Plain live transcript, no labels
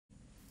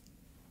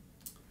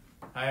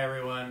Hi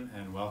everyone,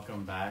 and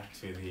welcome back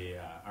to the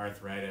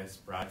Arthritis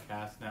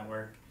Broadcast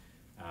Network.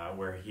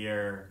 We're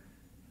here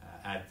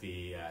at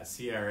the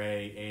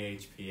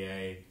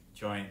CRA-AHPA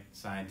Joint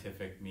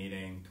Scientific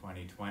Meeting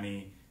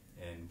 2020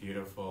 in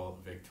beautiful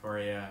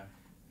Victoria,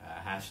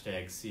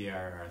 hashtag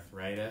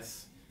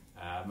CRArthritis.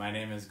 My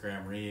name is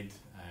Graeme Reid.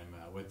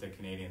 I'm with the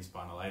Canadian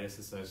Spondylitis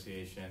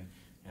Association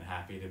and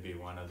happy to be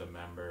one of the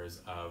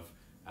members of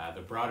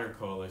the broader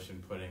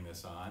coalition putting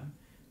this on.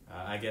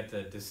 I get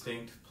the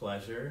distinct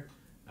pleasure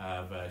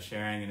of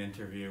sharing an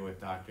interview with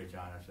Dr.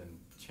 Jonathan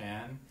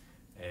Chan,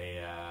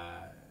 a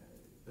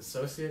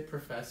associate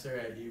professor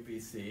at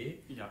UBC,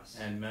 yes,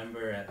 and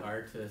member at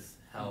Artus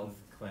Health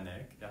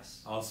Clinic.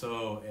 Yes.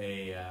 Also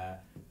a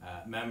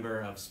member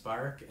of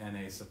SPARC and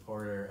a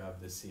supporter of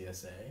the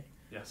CSA.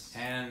 Yes.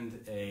 And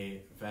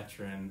a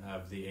veteran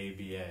of the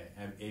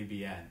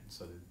ABN.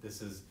 So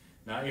this is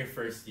not your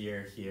first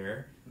year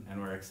here, and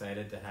we're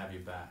excited to have you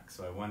back.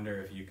 So I wonder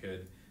if you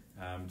could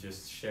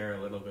just share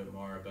a little bit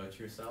more about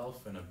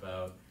yourself and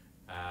about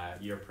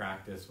your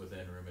practice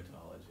within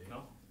rheumatology.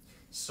 No.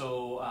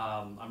 So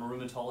I'm a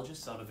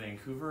rheumatologist out of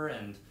Vancouver,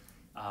 and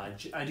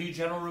I do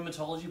general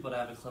rheumatology, but I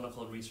have a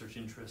clinical and research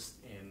interest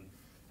in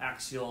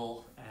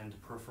axial and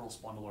peripheral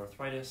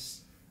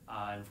spondyloarthritis,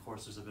 and of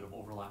course there's a bit of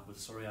overlap with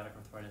psoriatic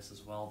arthritis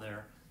as well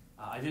there.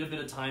 I did a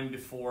bit of time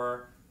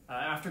before,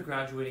 after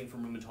graduating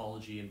from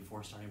rheumatology and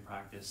before starting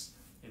practice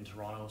in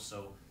Toronto,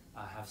 so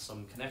I have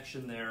some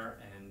connection there,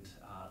 and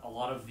a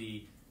lot of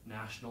the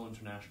national,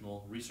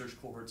 international research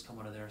cohorts come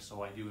out of there,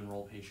 so I do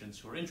enroll patients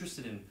who are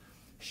interested in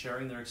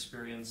sharing their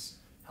experience,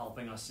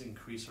 helping us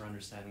increase our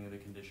understanding of the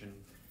condition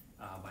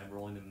by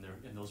enrolling them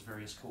in those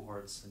various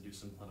cohorts, and do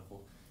some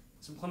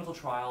clinical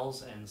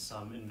trials and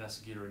some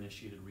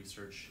investigator-initiated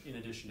research in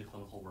addition to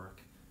clinical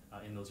work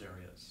in those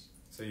areas.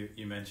 So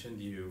you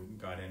mentioned you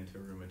got into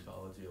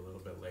rheumatology a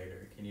little bit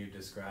later. Can you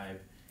describe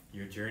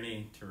your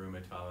journey to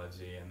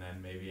rheumatology and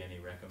then maybe any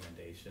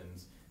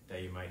recommendations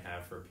that you might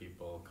have for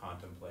people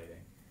contemplating?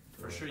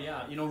 For sure,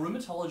 yeah. You know,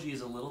 rheumatology is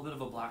a little bit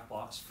of a black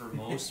box for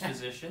most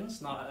physicians,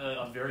 not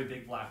a very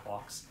big black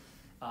box.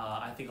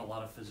 I think a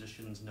lot of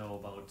physicians know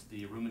about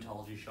the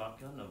rheumatology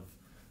shotgun of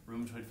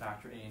rheumatoid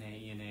factor A and A,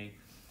 E and A,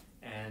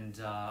 and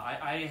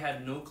I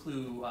had no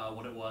clue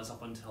what it was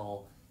up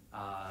until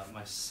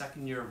my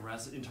second year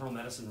of internal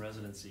medicine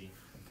residency.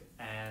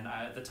 And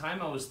at the time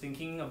I was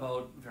thinking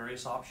about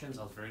various options.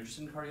 I was very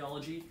interested in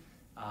cardiology,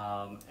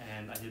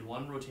 and I did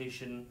one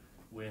rotation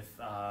with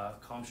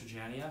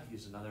Jania.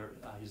 He's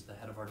the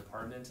head of our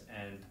department,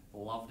 and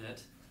loved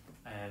it,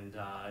 and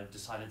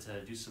decided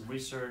to do some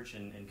research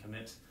and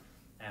commit,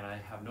 and I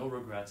have no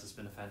regrets. It's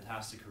been a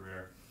fantastic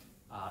career.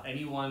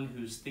 Anyone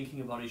who's thinking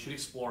about it, you should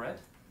explore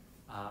it.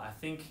 I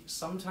think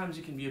sometimes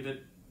it can be a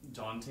bit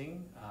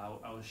daunting.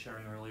 I was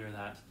sharing earlier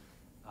that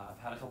I've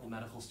had a couple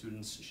medical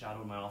students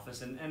shadow in my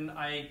office, and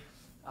I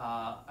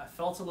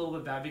felt a little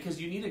bit bad because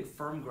you need a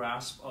firm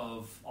grasp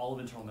of all of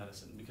internal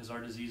medicine because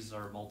our diseases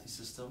are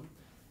multi-system,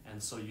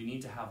 and so you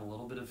need to have a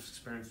little bit of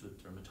experience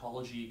with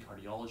dermatology,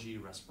 cardiology,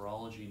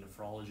 respirology,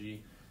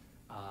 nephrology,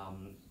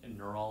 and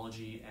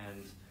neurology.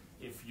 And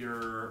if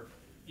you're,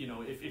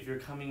 if you're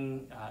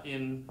coming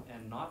in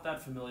and not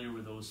that familiar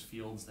with those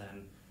fields,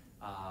 then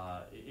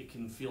it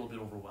can feel a bit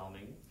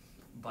overwhelming.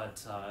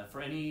 But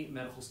for any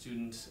medical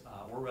student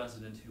or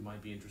resident who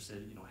might be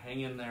interested,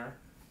 hang in there.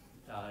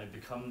 It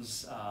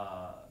becomes,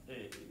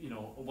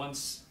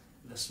 once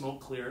the smoke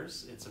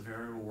clears, it's a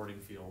very rewarding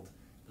field.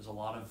 There's a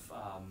lot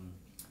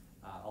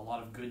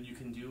of good you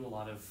can do, a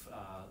lot of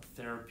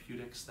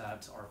therapeutics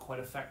that are quite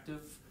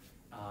effective,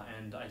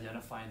 and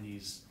identifying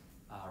these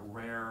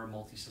rare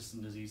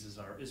multi-system diseases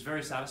is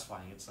very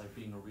satisfying. It's like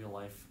being a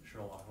real-life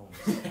Sherlock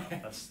Holmes.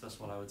 That's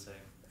what I would say.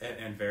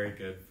 And very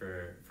good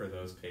for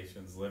those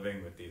patients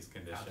living with these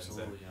conditions.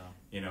 Absolutely,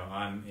 and,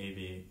 on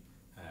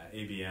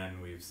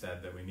ABN, we've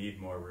said that we need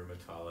more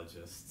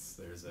rheumatologists.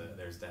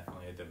 There's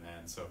definitely a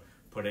demand. So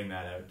putting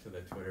that out to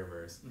the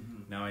Twitterverse.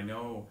 Mm-hmm. Now I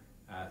know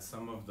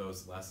some of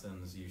those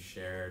lessons you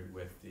shared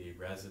with the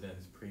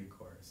residents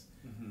pre-course,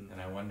 mm-hmm.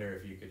 and I wonder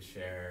if you could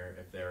share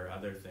if there are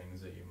other things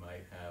that you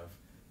might have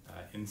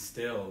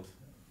instilled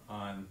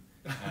on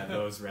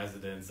those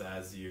residents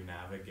as you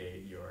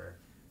navigate your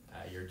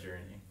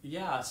journey.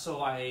 Yeah,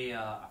 so I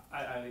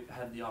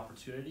had the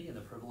opportunity and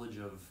the privilege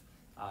of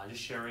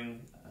just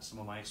sharing some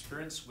of my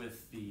experience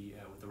with the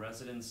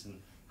residents and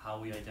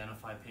how we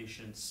identify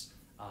patients,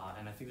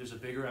 and I think there's a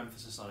bigger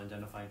emphasis on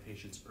identifying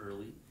patients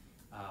early.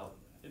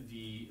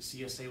 The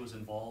CSA was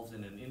involved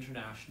in an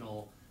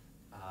international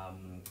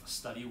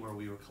study where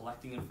we were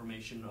collecting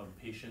information of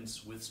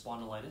patients with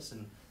spondylitis,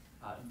 and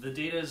the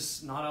data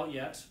is not out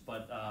yet,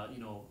 but a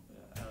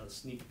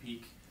sneak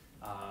peek.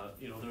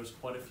 There was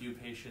quite a few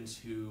patients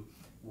who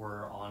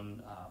were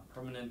on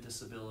permanent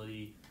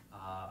disability,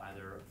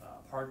 either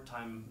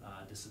part-time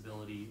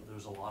disability. There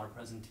was a lot of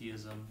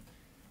presenteeism,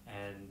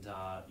 and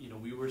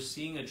we were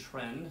seeing a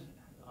trend,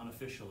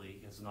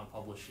 unofficially, it's not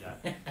published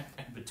yet,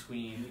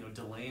 between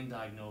delay in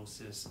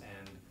diagnosis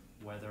and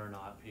whether or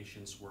not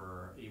patients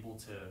were able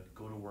to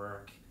go to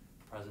work,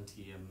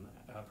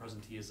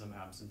 presenteeism,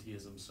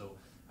 absenteeism. So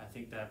I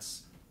think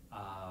that's,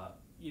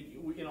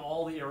 in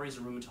all the areas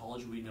of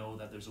rheumatology, we know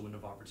that there's a window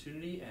of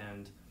opportunity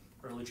and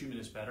early treatment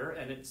is better.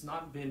 And it's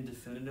not been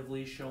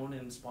definitively shown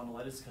in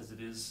spondylitis because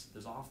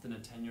there's often a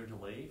 10-year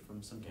delay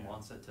from symptom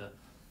onset to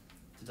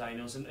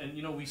diagnose.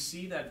 And we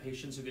see that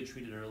patients who get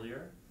treated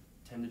earlier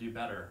tend to do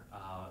better.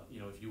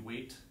 If you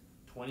wait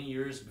 20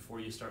 years before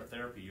you start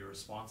therapy, your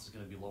response is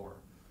going to be lower.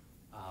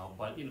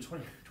 But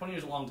 20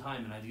 years is a long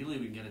time, and ideally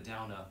we can get it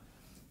down to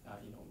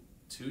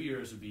 2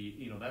 years would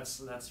be,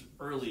 that's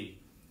early.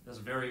 That's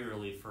very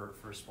early for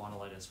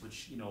spondylitis,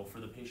 which, for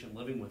the patient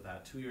living with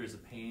that, 2 years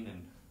of pain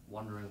and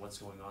wondering what's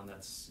going on,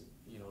 that's,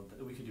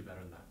 we could do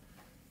better than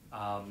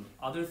that.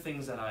 Other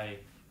things that I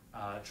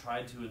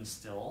tried to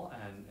instill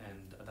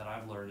and that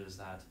I've learned is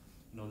that,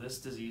 this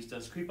disease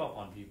does creep up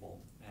on people,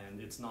 and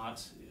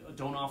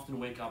don't often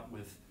wake up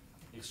with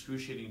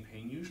excruciating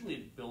pain. Usually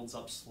it builds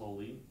up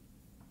slowly,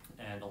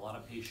 and a lot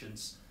of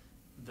patients,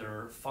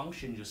 their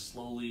function just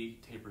slowly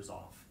tapers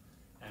off.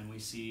 And we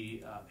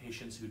see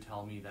patients who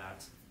tell me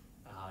that,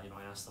 I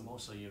ask them,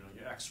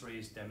 your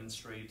x-rays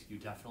demonstrate you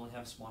definitely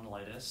have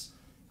spondylitis.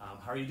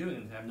 How are you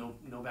doing? I have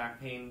no back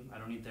pain, I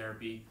don't need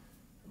therapy,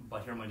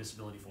 but here are my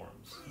disability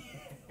forms.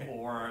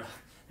 Or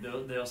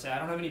they'll say, I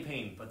don't have any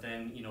pain, but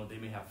then, they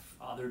may have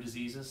other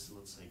diseases,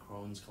 let's say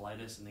Crohn's,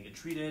 colitis, and they get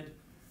treated,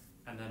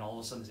 and then all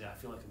of a sudden they say, I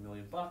feel like $1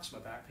 million, my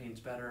back pain's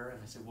better,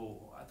 and I say,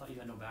 well, I thought you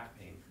had no back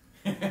pain.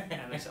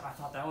 And they said, I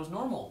thought that was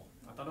normal.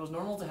 I thought it was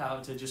normal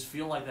to just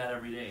feel like that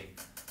every day,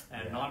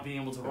 and not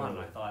being able to run.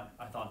 I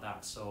thought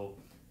that. So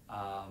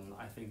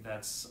I think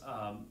that's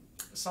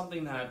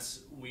something that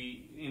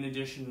we, in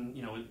addition,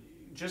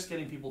 just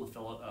getting people to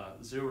fill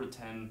out 0 to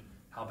 10,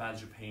 how bad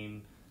is your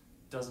pain,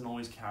 doesn't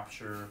always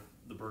capture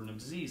the burden of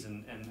disease,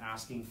 and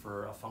asking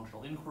for a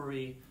functional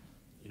inquiry.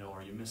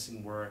 Are you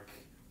missing work?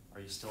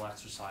 Are you still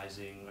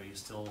exercising? Are you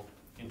still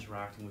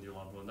interacting with your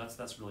loved one?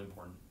 That's really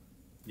important.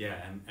 Yeah,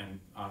 and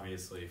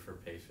obviously for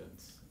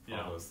patients,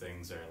 all those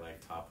things are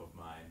like top of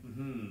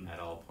mind at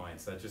all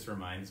points. That just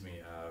reminds me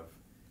of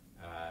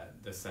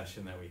the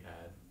session that we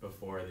had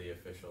before the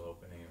official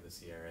opening of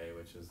the CRA,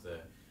 which is the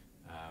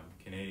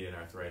Canadian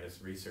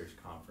Arthritis Research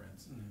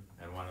Conference.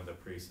 And one of the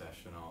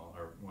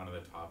one of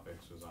the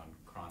topics was on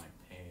chronic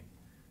pain.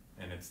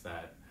 And it's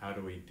that, how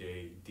do we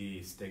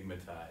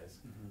destigmatize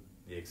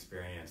the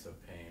experience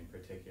of pain,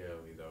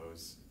 particularly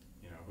those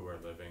who are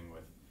living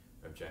with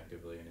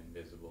objectively an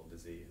invisible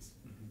disease.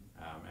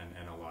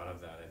 And a lot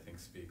of that, I think,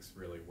 speaks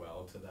really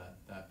well to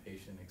that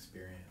patient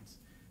experience.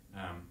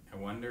 I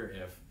wonder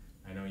if,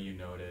 I know you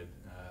noted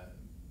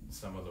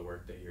some of the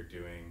work that you're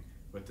doing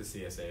with the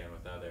CSA and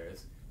with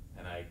others,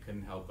 and I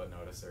couldn't help but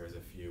notice there was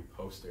a few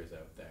posters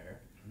out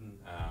there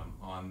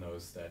on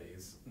those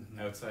studies.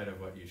 Outside of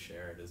what you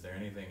shared, is there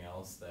anything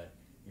else that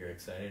you're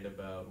excited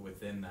about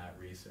within that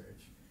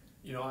research?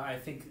 I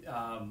think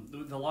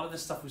a lot of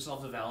this stuff we still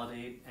have to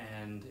validate,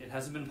 and it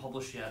hasn't been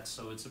published yet,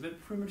 so it's a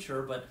bit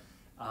premature, but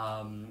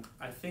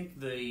I think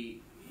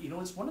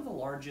it's one of the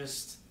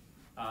largest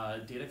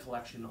data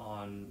collection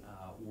on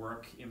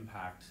work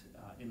impact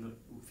in the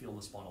field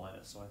of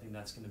spondylitis, so I think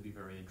that's going to be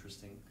very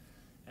interesting.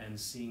 And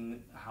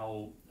seeing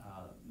how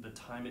the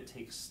time it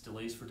takes,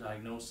 delays for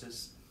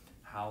diagnosis,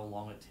 how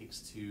long it takes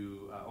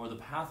to, or the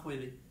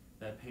pathway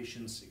that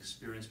patients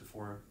experience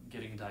before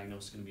getting a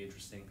diagnosis is going to be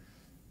interesting.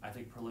 I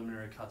think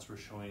preliminary cuts were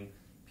showing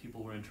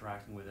people were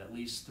interacting with at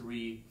least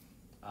 3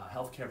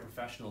 healthcare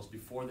professionals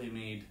before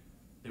they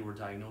were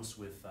diagnosed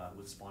with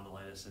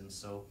spondylitis, and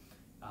so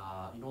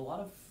a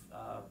lot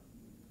of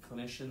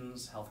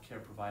clinicians,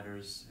 healthcare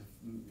providers have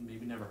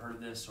maybe never heard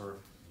of this or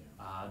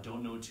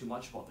don't know too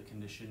much about the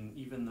condition,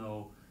 even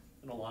though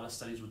a lot of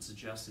studies would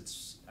suggest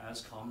it's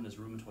as common as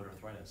rheumatoid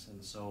arthritis.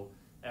 And so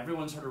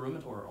everyone's heard of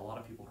rheumatoid, or a lot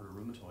of people heard of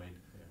rheumatoid,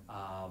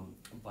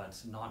 but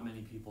not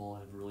many people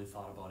have really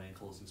thought about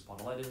ankylosing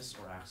spondylitis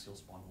or axial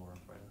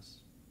spondyloarthritis.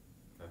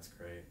 That's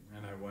great.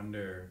 And I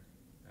wonder,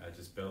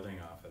 just building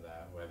off of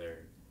that,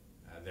 whether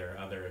there are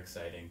other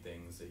exciting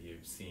things that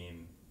you've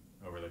seen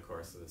over the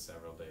course of the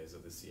several days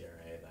of the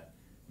CRA that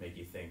make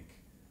you think,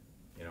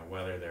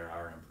 whether there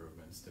are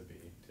improvements to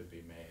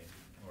be made,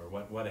 or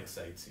what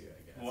excites you,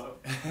 I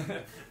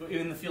guess.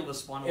 In the field of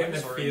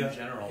spondylitis or in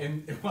general?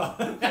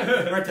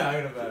 We're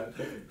talking about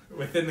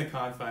within the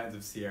confines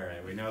of CRA.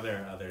 We know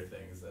there are other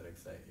things that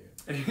excite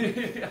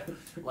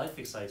you. Life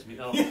excites me.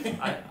 No,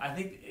 I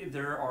think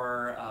there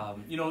are,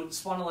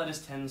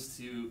 spondylitis tends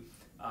to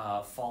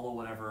follow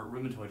whatever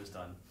rheumatoid has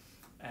done.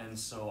 And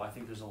so I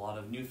think there's a lot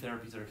of new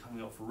therapies that are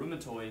coming out for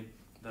rheumatoid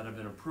that have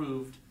been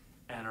approved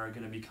and are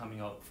going to be coming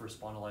out for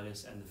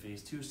spondylitis, and the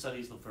phase 2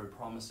 studies look very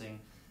promising,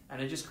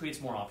 and it just creates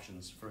more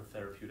options for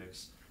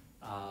therapeutics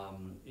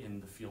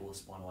in the field of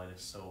spondylitis.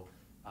 So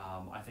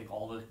I think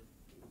all the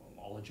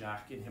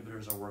JAK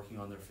inhibitors are working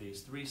on their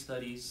phase 3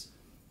 studies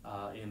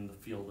in the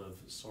field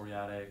of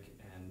psoriatic,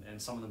 and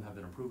some of them have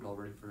been approved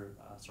already for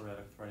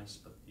psoriatic arthritis,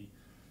 but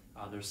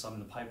there's some in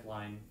the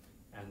pipeline,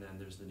 and then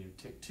there's the new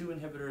TYK2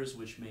 inhibitors,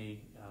 which may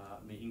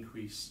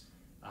increase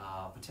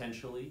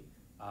potentially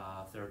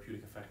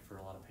therapeutic effect for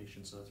a lot of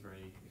patients, so that's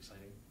very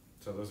exciting.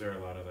 So those are a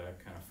lot of the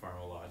kind of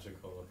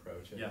pharmacological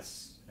approaches.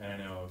 Yes. And I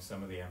know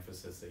some of the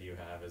emphasis that you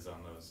have is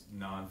on those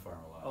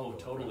non-pharmacological Oh,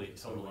 totally,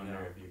 approaches. totally. So I wonder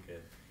yeah. if you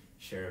could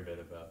share a bit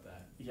about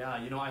that. Yeah,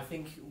 I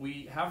think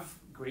we have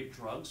great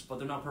drugs, but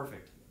they're not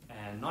perfect.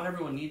 And not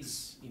everyone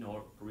needs,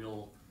 a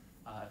real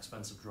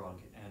expensive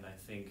drug. And I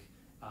think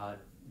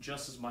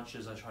just as much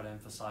as I try to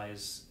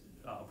emphasize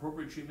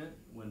appropriate treatment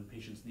when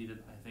patients need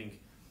it, I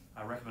think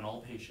I recommend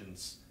all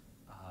patients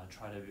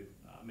try to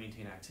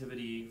maintain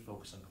activity,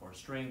 focus on core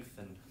strength,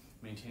 and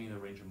maintaining their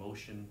range of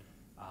motion,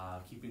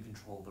 keeping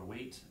control of their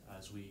weight.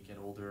 As we get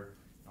older,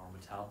 our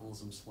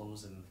metabolism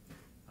slows, and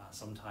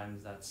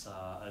sometimes that's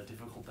a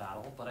difficult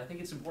battle, but I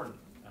think it's important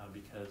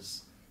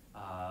because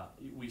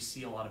we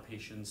see a lot of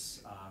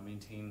patients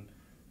maintain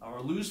or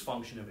lose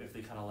function if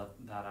they kind of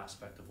let that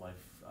aspect of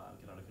life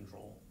get out of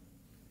control.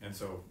 And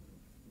so,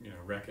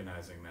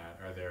 recognizing that,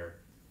 are there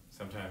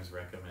sometimes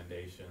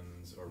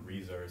recommendations or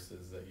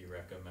resources that you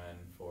recommend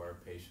for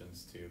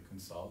patients to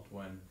consult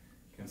when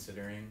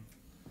considering?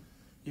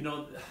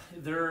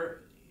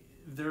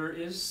 There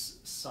is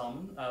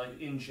some.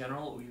 In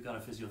general, we've got a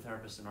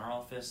physiotherapist in our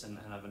office, and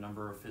I have a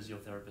number of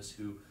physiotherapists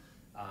who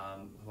I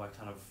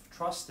kind of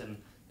trust, and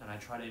I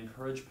try to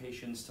encourage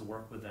patients to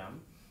work with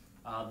them.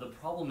 The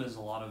problem is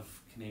a lot of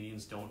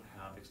Canadians don't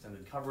have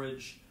extended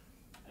coverage,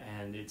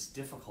 and it's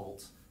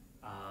difficult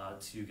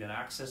to get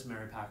access.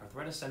 Marypack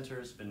Arthritis Center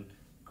has been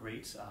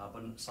great,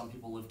 but some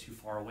people live too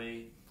far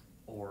away,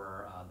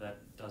 or that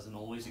doesn't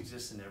always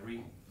exist in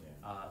every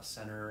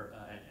center,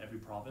 every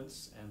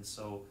province, and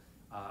so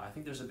I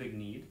think there's a big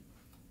need.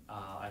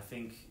 I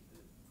think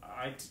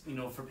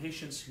for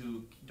patients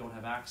who don't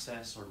have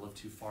access or live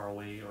too far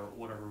away or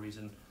whatever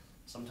reason,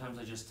 sometimes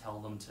I just tell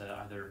them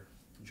to either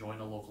join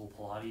a local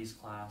Pilates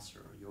class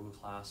or yoga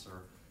class,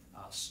 or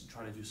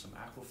try to do some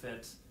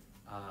aquafit,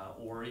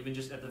 or even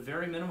just at the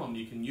very minimum,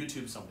 you can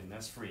YouTube something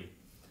that's free.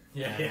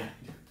 Yeah.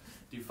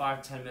 Do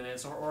 5-10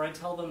 minutes, or I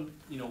tell them,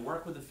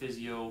 work with a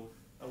physio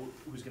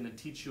who's going to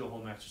teach you a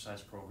home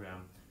exercise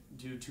program.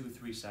 Do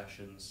 2-3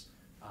 sessions,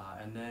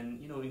 and then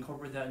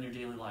incorporate that in your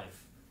daily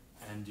life,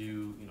 and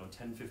do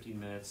 10-15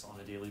 minutes on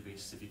a daily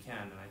basis if you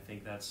can. And I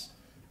think that's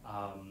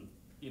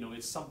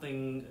it's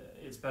something.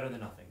 It's better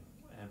than nothing.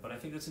 But I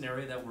think it's an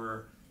area that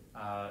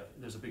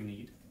there's a big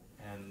need,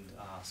 and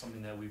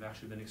something that we've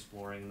actually been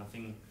exploring.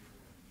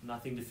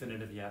 Nothing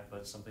definitive yet,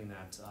 but something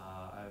that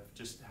I've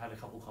just had a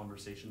couple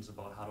conversations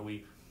about. How do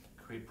we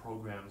create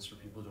programs for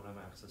people who don't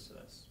have access to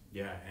this?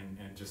 Yeah,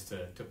 and just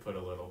to put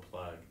a little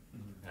plug,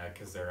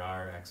 because there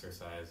are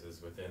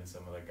exercises within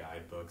some of the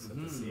guidebooks that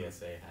the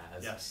CSA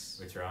has, yes,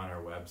 which are on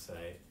our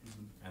website.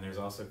 And there's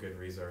also good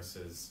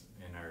resources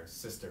in our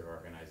sister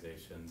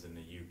organizations in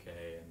the UK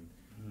and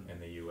in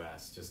the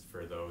US, just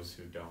for those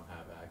who don't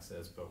have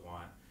access but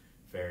want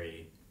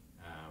very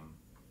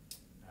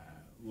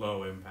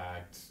low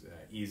impact,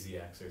 easy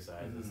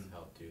exercises to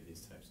help do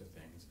these types of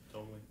things.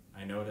 Totally.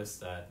 I noticed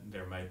that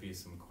there might be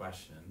some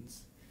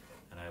questions,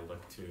 and I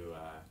look to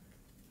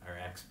our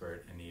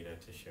expert Anita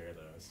to share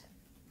those.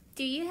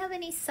 Do you have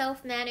any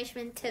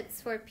self-management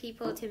tips for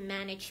people to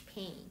manage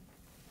pain?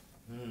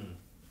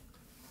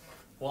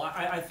 Well,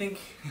 I think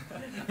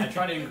I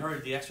try to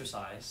encourage the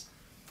exercise.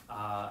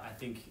 I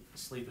think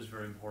sleep is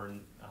very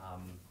important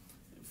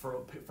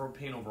for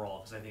pain overall,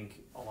 because I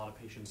think a lot of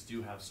patients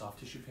do have soft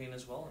tissue pain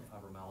as well, and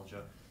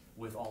fibromyalgia,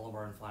 with all of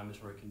our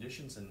inflammatory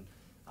conditions, and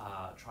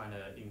trying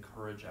to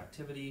encourage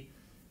activity.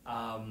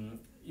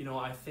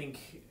 I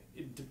think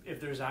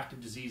if there's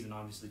active disease, then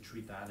obviously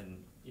treat that,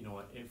 and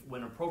if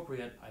when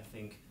appropriate, I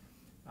think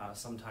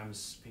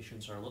sometimes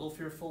patients are a little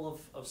fearful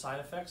of side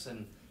effects,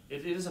 and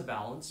it is a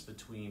balance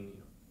between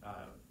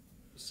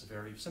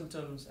severity of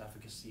symptoms,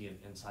 efficacy,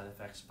 and side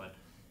effects. But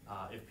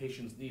if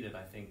patients need it,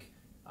 I think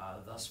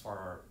thus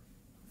far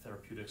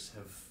therapeutics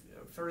have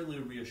fairly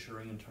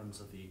reassuring in terms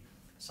of the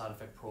side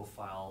effect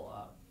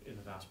profile in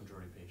the vast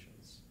majority of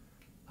patients.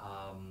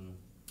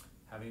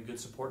 Having a good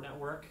support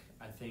network,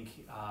 I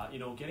think,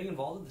 getting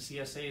involved in the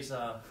CSA's,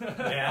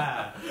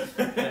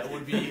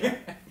 would be,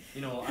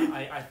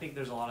 I think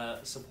there's a lot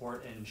of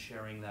support in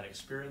sharing that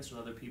experience with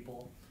other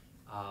people.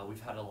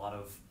 We've had a lot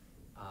of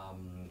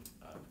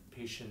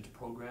patient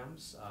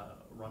programs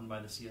run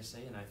by the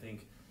CSA, and I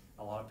think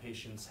a lot of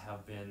patients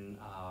have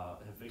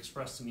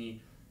expressed to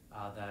me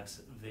that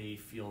they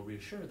feel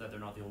reassured that they're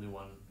not the only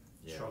one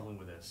struggling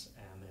with this,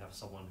 and they have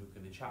someone who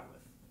can chat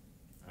with.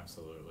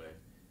 Absolutely.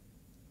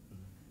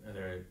 Are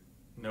there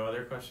no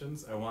other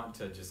questions? I want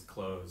to just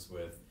close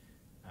with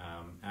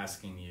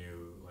asking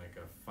you like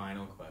a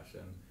final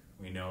question.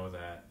 We know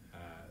that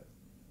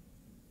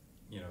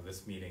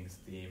this meeting's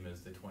theme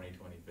is the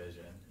 2020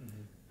 vision,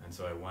 and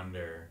so I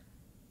wonder,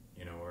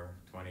 where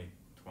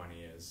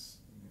 2020 is,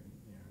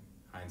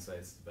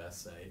 hindsight's the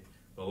best sight,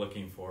 but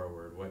looking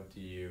forward, what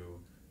do you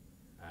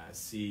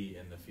see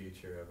in the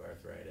future of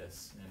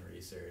arthritis and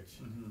research,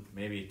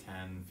 maybe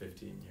 10,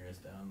 15 years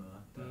down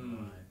the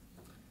line?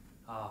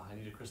 I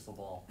need a crystal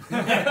ball.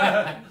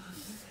 I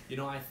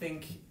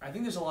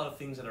think there's a lot of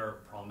things that are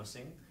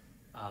promising.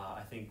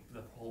 I think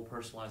the whole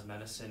personalized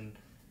medicine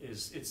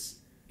it's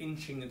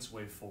inching its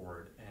way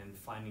forward and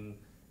finding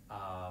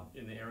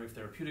in the area of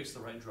therapeutics the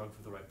right drug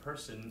for the right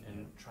person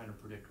and trying to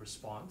predict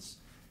response.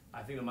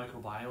 I think the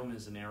microbiome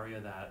is an area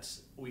that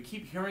we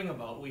keep hearing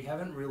about. We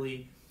haven't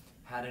really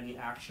had any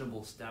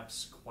actionable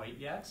steps quite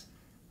yet.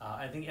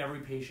 I think every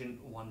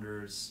patient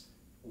wonders,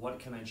 what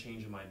can I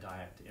change in my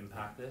diet to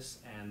impact this?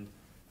 And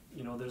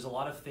you know, there's a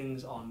lot of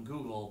things on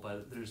Google,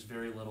 but there's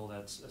very little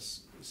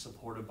that's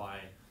supported by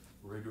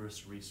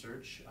rigorous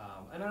research.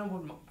 And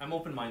I'm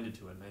open-minded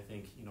to it, and I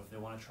think, you know, if they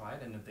want to try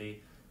it and if they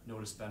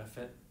notice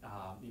benefit,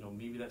 you know,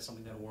 maybe that's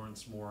something that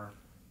warrants more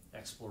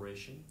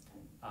exploration.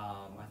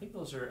 I think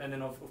those are, and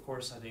then of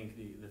course I think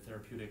the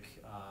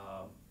therapeutic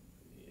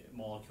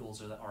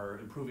molecules are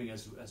improving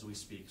as we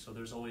speak. So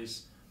there's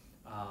always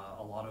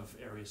a lot of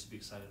areas to be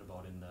excited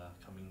about in the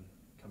coming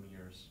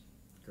years.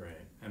 Great,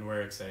 and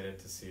we're excited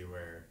to see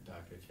where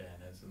Dr.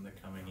 Chan is in the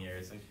coming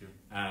years. Thank you.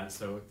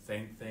 So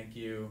thank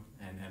you,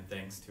 and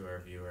thanks to our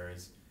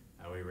viewers.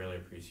 We really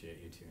appreciate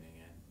you tuning in.